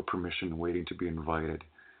for permission, waiting to be invited.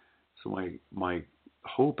 So my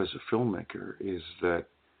hope as a filmmaker is that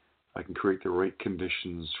I can create the right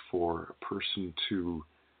conditions for a person to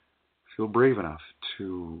feel brave enough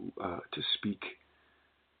to speak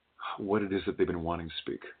what it is that they've been wanting to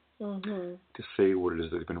speak, to say what it is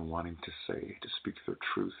that they've been wanting to say, to speak their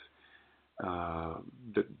truth,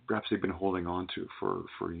 that perhaps they've been holding on to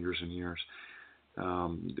for years and years.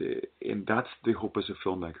 And that's the hope as a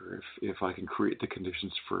filmmaker. If I can create the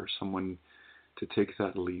conditions for someone to take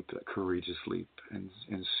that leap, that courageous leap, and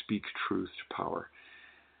speak truth to power,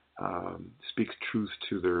 speak truth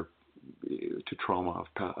to trauma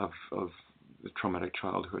of the traumatic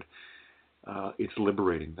childhood. It's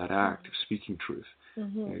liberating. That act of speaking truth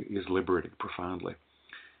is liberating profoundly.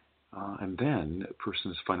 And then a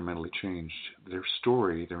person is fundamentally changed. Their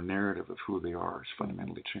story, their narrative of who they are is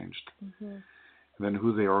fundamentally changed. And then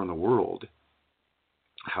who they are in the world,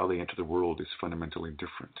 how they enter the world, is fundamentally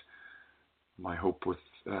different. My hope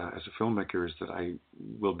as a filmmaker is that I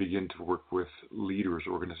will begin to work with leaders,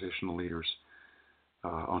 organizational leaders,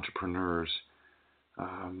 entrepreneurs,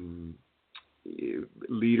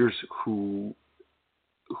 leaders who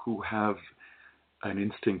have an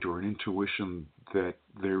instinct or an intuition that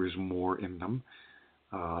there is more in them.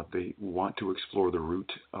 They want to explore the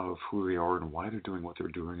root of who they are and why they're doing what they're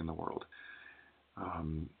doing in the world.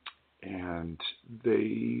 And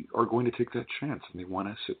they are going to take that chance, and they want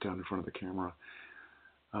to sit down in front of the camera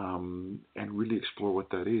and really explore what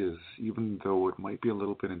that is, even though it might be a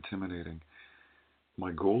little bit intimidating.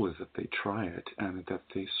 My goal is that they try it and that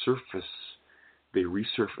they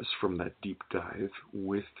resurface from that deep dive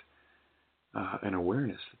with an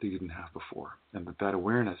awareness that they didn't have before, and that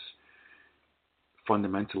awareness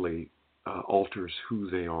fundamentally alters who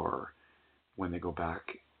they are when they go back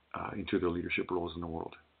into their leadership roles in the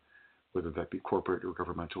world, whether that be corporate or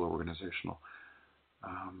governmental or organizational.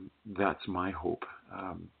 That's my hope,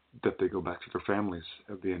 that they go back to their families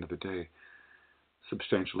at the end of the day,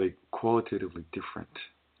 substantially, qualitatively different,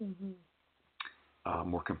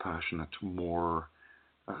 more compassionate, more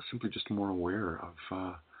simply just more aware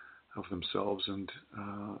of themselves and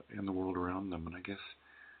the world around them. And I guess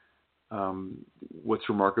what's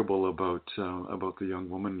remarkable about the young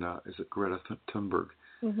woman, is it Greta Thunberg,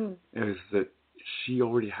 is that she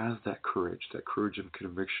already has that courage and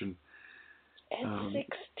conviction. At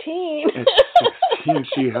 16. At 16,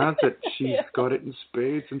 she has it. She's got it in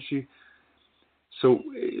spades, and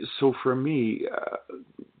So for me,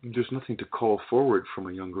 there's nothing to call forward from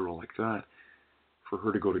a young girl like that. For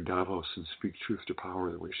her to go to Davos and speak truth to power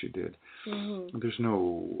the way she did, there's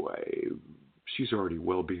no way. She's already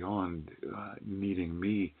well beyond needing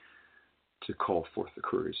me to call forth the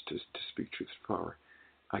courage to speak truth to power.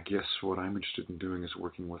 I guess what I'm interested in doing is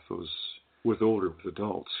working with older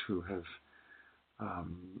adults who have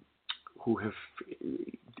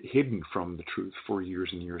hidden from the truth for years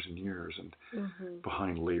and years and years, and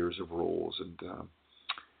behind layers of roles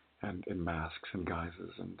and masks and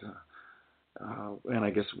guises, and I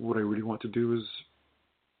guess what I really want to do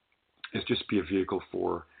is just be a vehicle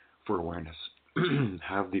for awareness,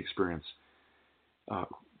 have the experience,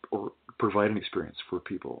 or provide an experience for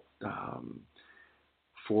people,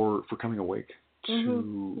 for coming awake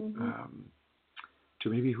to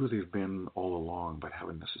maybe who they've been all along but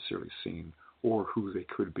haven't necessarily seen, or who they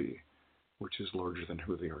could be, which is larger than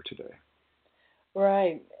who they are today.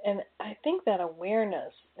 Right. And I think that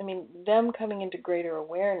awareness, them coming into greater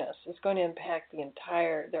awareness is going to impact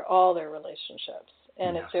all their relationships.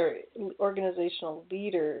 And if they're organizational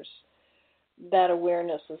leaders, that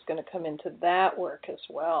awareness is going to come into that work as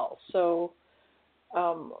well. So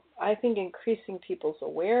I think increasing people's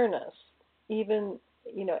awareness, even,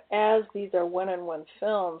 as these are one-on-one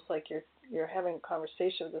films, like you're having a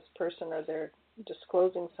conversation with this person, or they're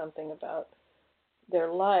disclosing something about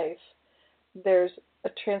their life, there's a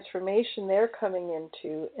transformation they're coming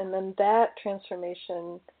into, and then that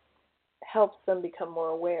transformation helps them become more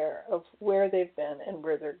aware of where they've been and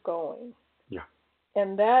where they're going. Yeah.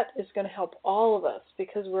 And that is going to help all of us,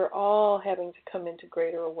 because we're all having to come into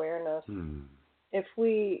greater awareness. If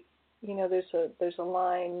we, there's a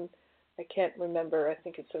line, I can't remember, I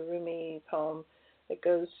think it's a Rumi poem that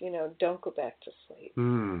goes, don't go back to sleep.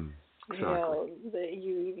 Exactly.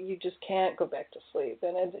 You just can't go back to sleep,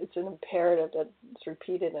 and it's an imperative that's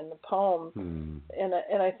repeated in the poem.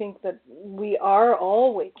 And I think that we are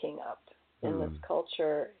all waking up in this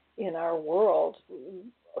culture, in our world,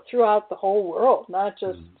 throughout the whole world, not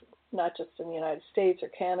just in the United States or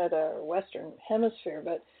Canada or Western Hemisphere,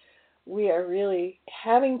 but we are really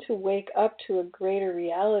having to wake up to a greater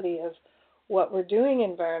reality of what we're doing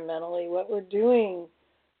environmentally, what we're doing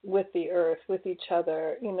with the earth, with each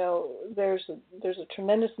other. There's a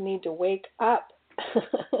tremendous need to wake up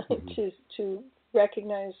to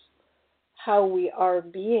recognize how we are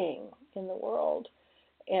being in the world.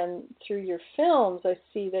 And through your films, I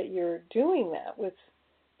see that you're doing that with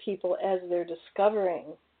people as they're discovering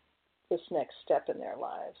this next step in their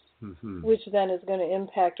lives, which then is going to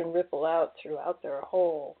impact and ripple out throughout their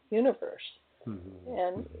whole universe.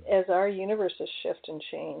 And as our universes shift and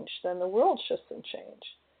change, then the world shifts and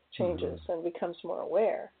changes and becomes more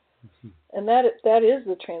aware. And that is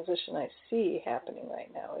the transition I see happening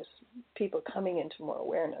right now, is people coming into more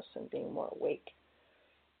awareness and being more awake.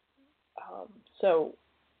 So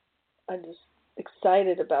I'm just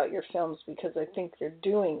excited about your films, because I think you're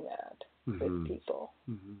doing that with people.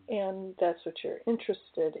 And that's what you're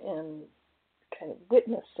interested in kind of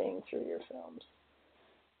witnessing through your films.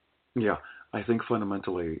 Yeah, I think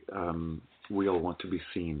fundamentally we all want to be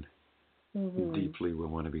seen. Deeply we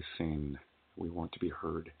want to be seen. We want to be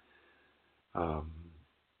heard.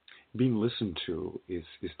 Being listened to is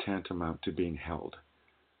tantamount to being held.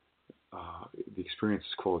 The experience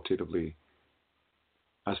is qualitatively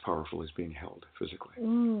as powerful as being held physically.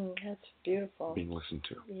 That's beautiful. Being listened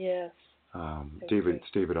to. Yes.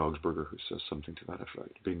 It's David Augsburger who says something to that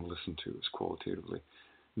effect. Being listened to is qualitatively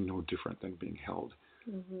no different than being held.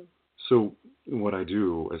 So what I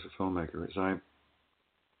do as a filmmaker is I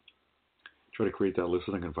try to create that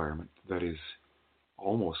listening environment that is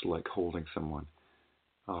almost like holding someone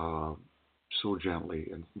so gently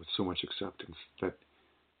and with so much acceptance that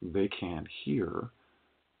they can hear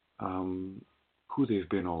who they've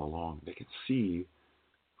been all along. They can see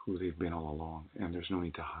who they've been all along, and there's no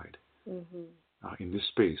need to hide. In this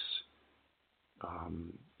space,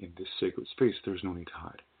 in this sacred space, there's no need to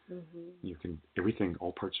hide. You can, everything,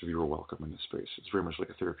 all parts of you are welcome in this space. It's very much like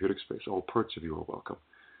a therapeutic space. All parts of you are welcome.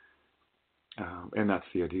 And that's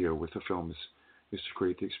the idea with the film, is to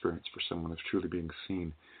create the experience for someone of truly being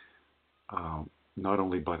seen, not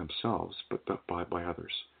only by themselves, but by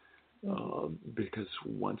others. Because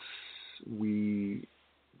once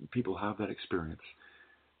people have that experience,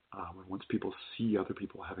 once people see other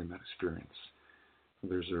people having that experience,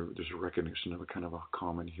 there's a recognition of a kind of a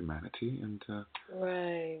common humanity, and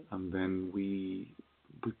right. And then we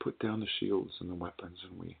put down the shields and the weapons,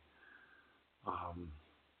 and we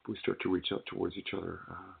start to reach out towards each other.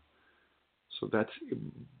 So that's,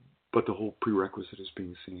 but the whole prerequisite is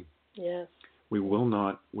being seen. Yes. We will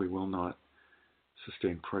not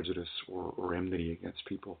sustain prejudice or enmity against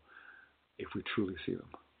people if we truly see them.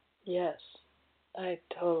 Yes, I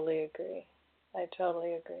totally agree.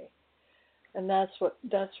 And that's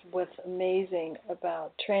what's amazing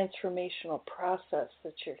about transformational process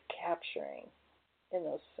that you're capturing in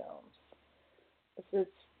those films.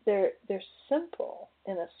 They're simple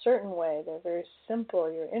in a certain way. They're very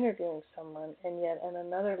simple. You're interviewing someone, and yet on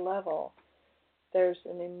another level, there's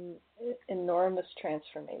an enormous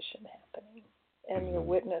transformation happening, and you're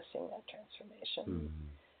witnessing that transformation. Mm-hmm.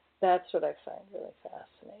 That's what I find really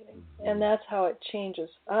fascinating. Mm-hmm. And that's how it changes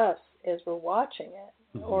us as we're watching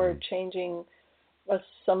it, mm-hmm. or changing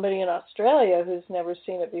somebody in Australia who's never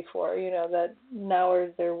seen it before, that now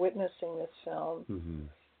they're witnessing this film.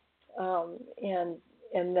 Mm-hmm.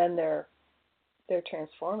 And then they're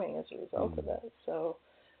transforming as a result of it. So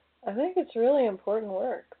I think it's really important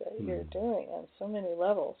work that you're doing on so many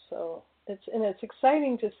levels. So it's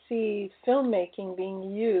exciting to see filmmaking being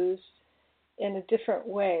used in a different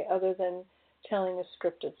way other than telling a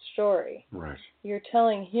scripted story. Right. You're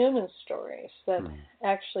telling human stories that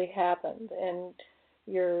actually happened, and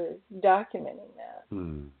you're documenting that.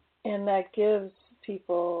 And that gives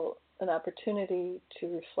people an opportunity to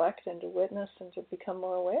reflect and to witness and to become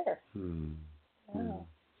more aware. Yeah.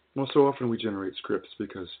 Well, so often we generate scripts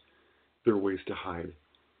because there are ways to hide.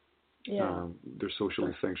 Yeah. They're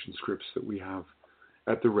socially sanctioned scripts that we have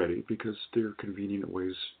at the ready because they're convenient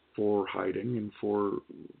ways for hiding and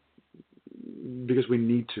because we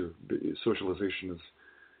need to. Socialization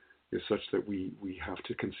is such that we have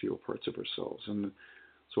to conceal parts of ourselves. And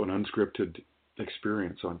so an unscripted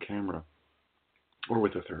experience on camera or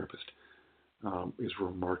with a therapist is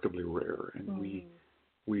remarkably rare, and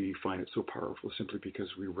we find it so powerful simply because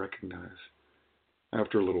we recognize,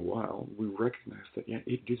 after a little while, that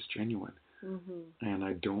it is genuine, and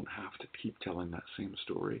I don't have to keep telling that same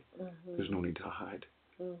story. There's no need to hide.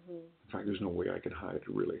 In fact, there's no way I could hide,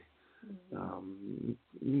 really.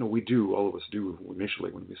 All of us do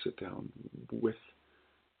initially when we sit down with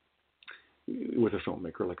a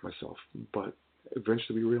filmmaker like myself, but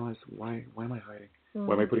eventually we realize, why am I hiding?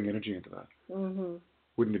 Why am I putting energy into that?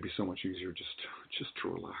 Wouldn't it be so much easier just to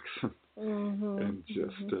relax and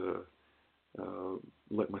just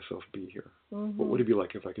let myself be here? What would it be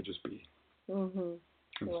like if I could just be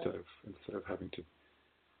instead of having to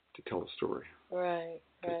tell a story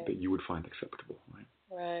that you would find acceptable, right?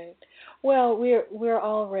 Right. Well, we're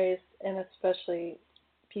all raised, and especially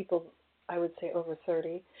people, I would say over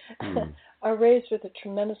 30, are raised with a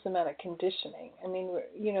tremendous amount of conditioning. I mean,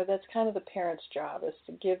 that's kind of the parents' job, is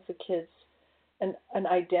to give the kids an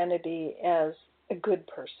identity as a good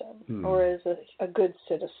person or as a good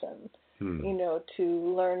citizen,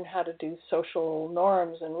 to learn how to do social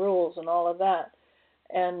norms and rules and all of that.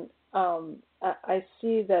 And I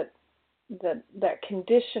see that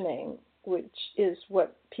conditioning, which is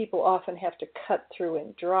what people often have to cut through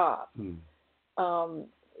and drop,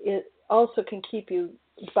 it also can keep you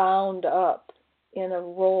bound up in a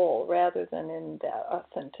role rather than in that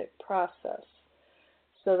authentic process.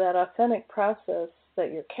 So that authentic process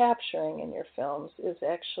that you're capturing in your films is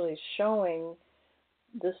actually showing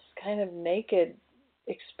this kind of naked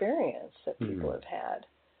experience that people have had.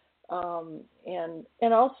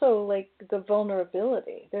 And also, like, the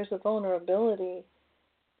vulnerability. There's a vulnerability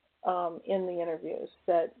in the interviews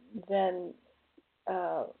that then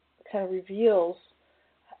kind of reveals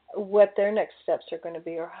what their next steps are going to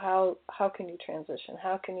be, or how can you transition,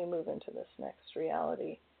 how can you move into this next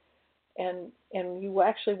reality, and you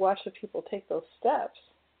actually watch the people take those steps.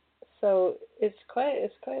 So it's quite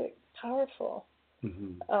powerful,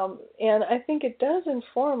 and I think it does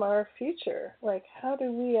inform our future. Like, how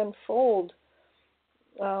do we unfold?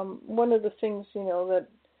 One of the things, that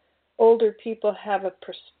older people have a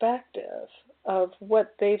perspective of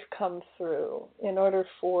what they've come through in order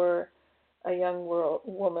for a young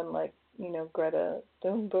woman like, Greta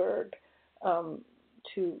Thunberg,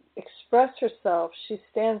 to express herself. She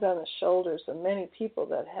stands on the shoulders of many people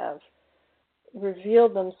that have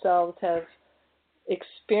revealed themselves, have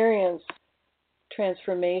experienced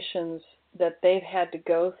transformations that they've had to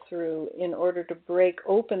go through in order to break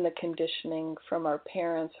open the conditioning from our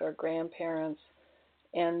parents, our grandparents.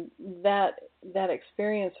 And that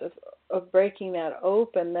experience of breaking that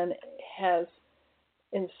open then has,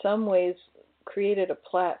 in some ways, created a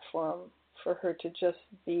platform for her to just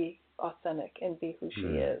be authentic and be who she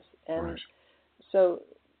is. And right. so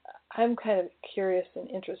I'm kind of curious and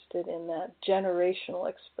interested in that generational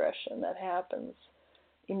expression that happens.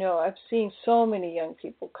 You know, I've seen so many young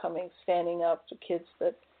people standing up to kids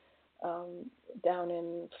that down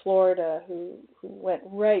in Florida who went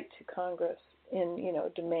right to Congress and, you know,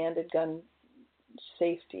 demanded gun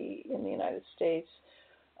safety in the United States.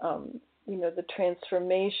 You know, the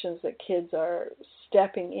transformations that kids are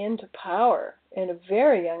stepping into power in a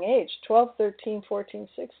very young age, 12, 13, 14,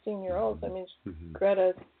 16-year-olds. I mean,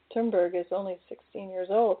 Greta Thunberg is only 16 years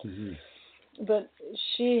old. But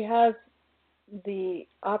she has the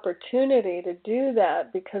opportunity to do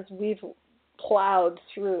that because we've plowed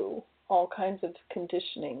through all kinds of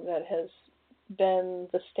conditioning that has been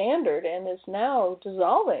the standard and is now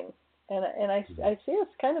dissolving. And I see us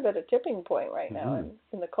kind of at a tipping point right now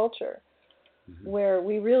in the culture where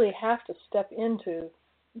we really have to step into,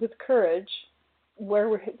 with courage, where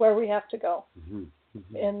we have to go.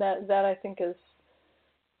 And that I think is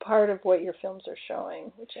part of what your films are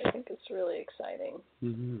showing, which I think is really exciting.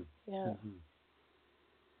 Yeah.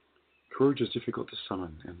 Courage is difficult to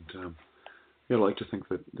summon, and I like to think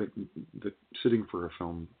that sitting for a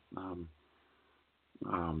film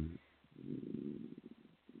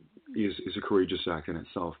is a courageous act in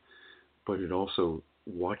itself, but it also,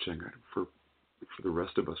 watching it, for the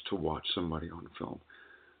rest of us to watch somebody on film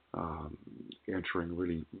entering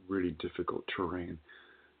really, really difficult terrain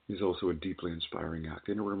is also a deeply inspiring act,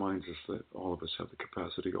 and it reminds us that all of us have the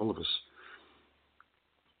capacity, all of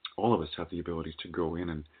us have the ability to go in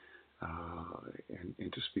and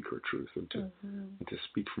to speak our truth and to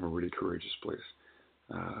speak from a really courageous place.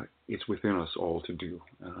 It's within us all to do,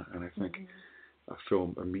 and I think a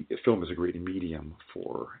film is a great medium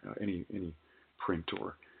for any print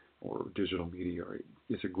or digital media.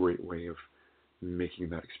 It's a great way of making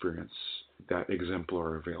that experience, that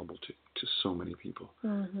exemplar, available to so many people.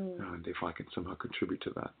 And if I can somehow contribute to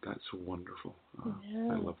that, that's wonderful.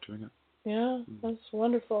 I love doing it. Yeah, that's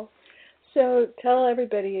wonderful. So tell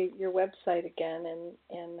everybody your website again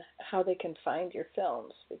and how they can find your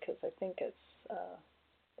films, because I think it's,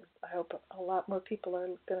 I hope a lot more people are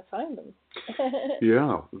going to find them.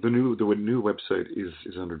 Yeah, the new website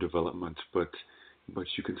is under development, but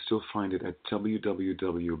you can still find it at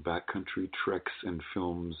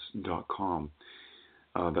www.backcounrtytreksandfilms.com.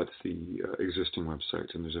 That's the existing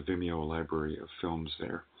website, and there's a Vimeo library of films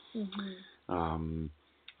there.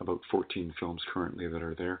 About 14 films currently that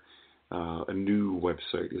are there. A new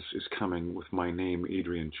website is coming with my name,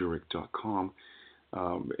 adrianjuric.com,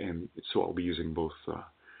 and so I'll be using both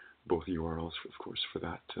URLs, of course, for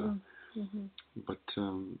that.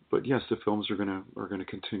 But yes, the films are gonna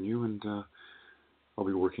continue, and I'll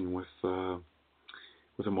be working with a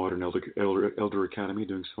Modern Elder Academy,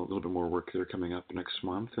 doing a little bit more work there coming up next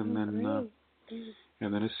month, and then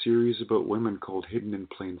a series about women called Hidden in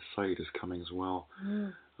Plain Sight is coming as well.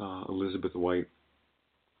 Elizabeth White,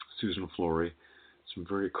 Susan Flory, some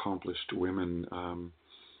very accomplished women.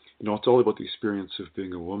 It's all about the experience of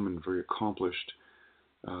being a woman, very accomplished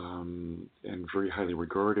and very highly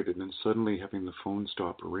regarded, and then suddenly having the phone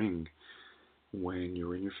stop ring when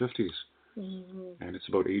you're in your 50s. And it's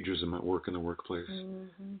about ageism at work in the workplace.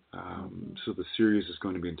 So the series is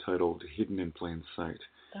going to be entitled Hidden in Plain Sight.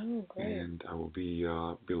 Oh, great. And I will be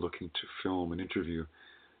looking to film and interview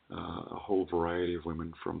a whole variety of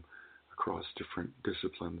women from across different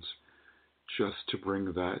disciplines, just to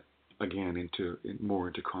bring that again more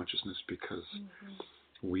into consciousness, because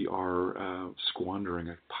we are squandering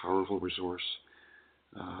a powerful resource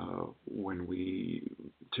when we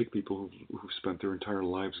take people who've spent their entire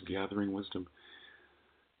lives gathering wisdom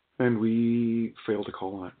and we fail to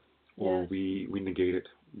call on it, or we negate it.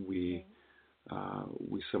 We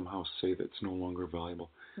somehow say that it's no longer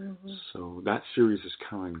valuable. So that series is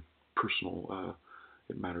coming personal.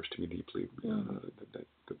 It matters to me deeply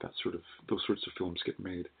those sorts of films get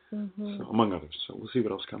made, so, among others. So we'll see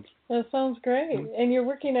what else comes. That sounds great. And you're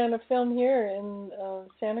working on a film here in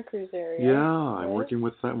Santa Cruz area. Yeah, right?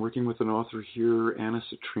 I'm working with an author here, Anna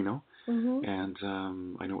Citrino, and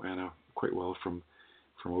I know Anna quite well from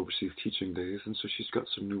overseas teaching days, and so she's got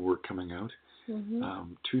some new work coming out, 2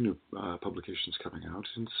 new publications coming out,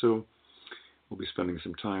 and so we'll be spending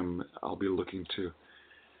some time. I'll be looking to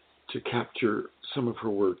capture some of her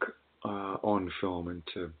work on film and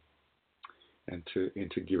to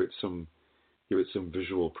give it some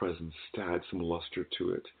visual presence, to add some luster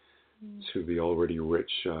to it, to the already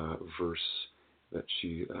rich verse that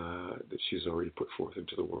she's already put forth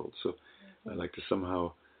into the world. So I'd like to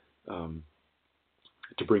somehow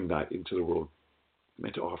to bring that into the world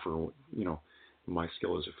and to offer my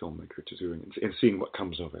skill as a filmmaker to doing it and seeing what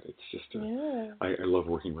comes of it. It's just, I love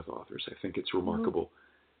working with authors. I think it's remarkable,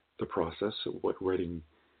 the process of what writing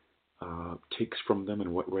takes from them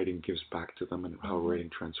and what writing gives back to them and how writing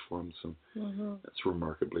transforms them. That's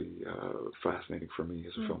remarkably fascinating for me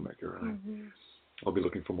as a filmmaker. And I'll be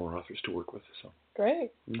looking for more authors to work with. So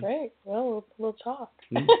Great. Well, we'll talk.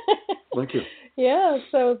 Thank you. Yeah,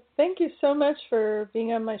 so thank you so much for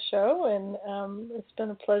being on my show, and it's been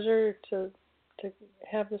a pleasure to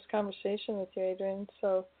have this conversation with you, Adrian.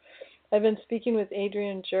 So I've been speaking with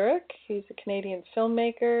Adrian Juric. He's a Canadian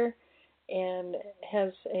filmmaker and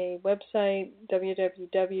has a website,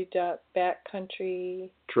 www.backcounrty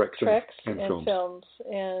trecks and films.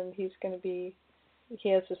 And he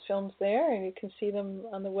has his films there, and you can see them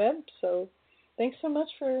on the web. So thanks so much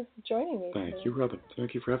for joining me. Thank you, Robin.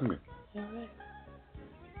 Thank you for having me. All right.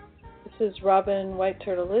 This is Robin White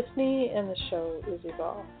Turtle Lysne, and the show is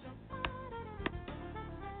Evolve.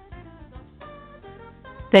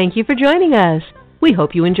 Thank you for joining us. We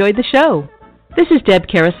hope you enjoyed the show. This is Deb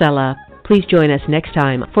Carosella. Please join us next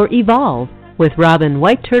time for Evolve with Robin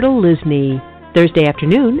White Turtle Lysne, Thursday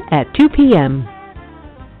afternoon at 2 p.m.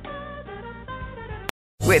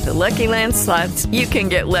 With the Lucky Land Slots, you can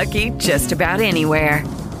get lucky just about anywhere.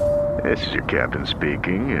 This is your captain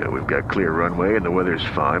speaking. We've got clear runway and the weather's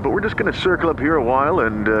fine, but we're just going to circle up here a while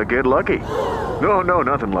and get lucky. No,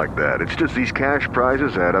 nothing like that. It's just these cash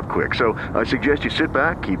prizes add up quick. So I suggest you sit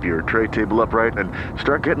back, keep your tray table upright, and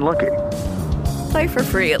start getting lucky. Play for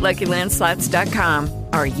free at LuckyLandSlots.com.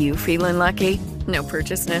 Are you feeling lucky? No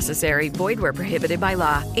purchase necessary. Void where prohibited by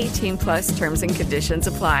law. 18+ terms and conditions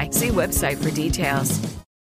apply. See website for details.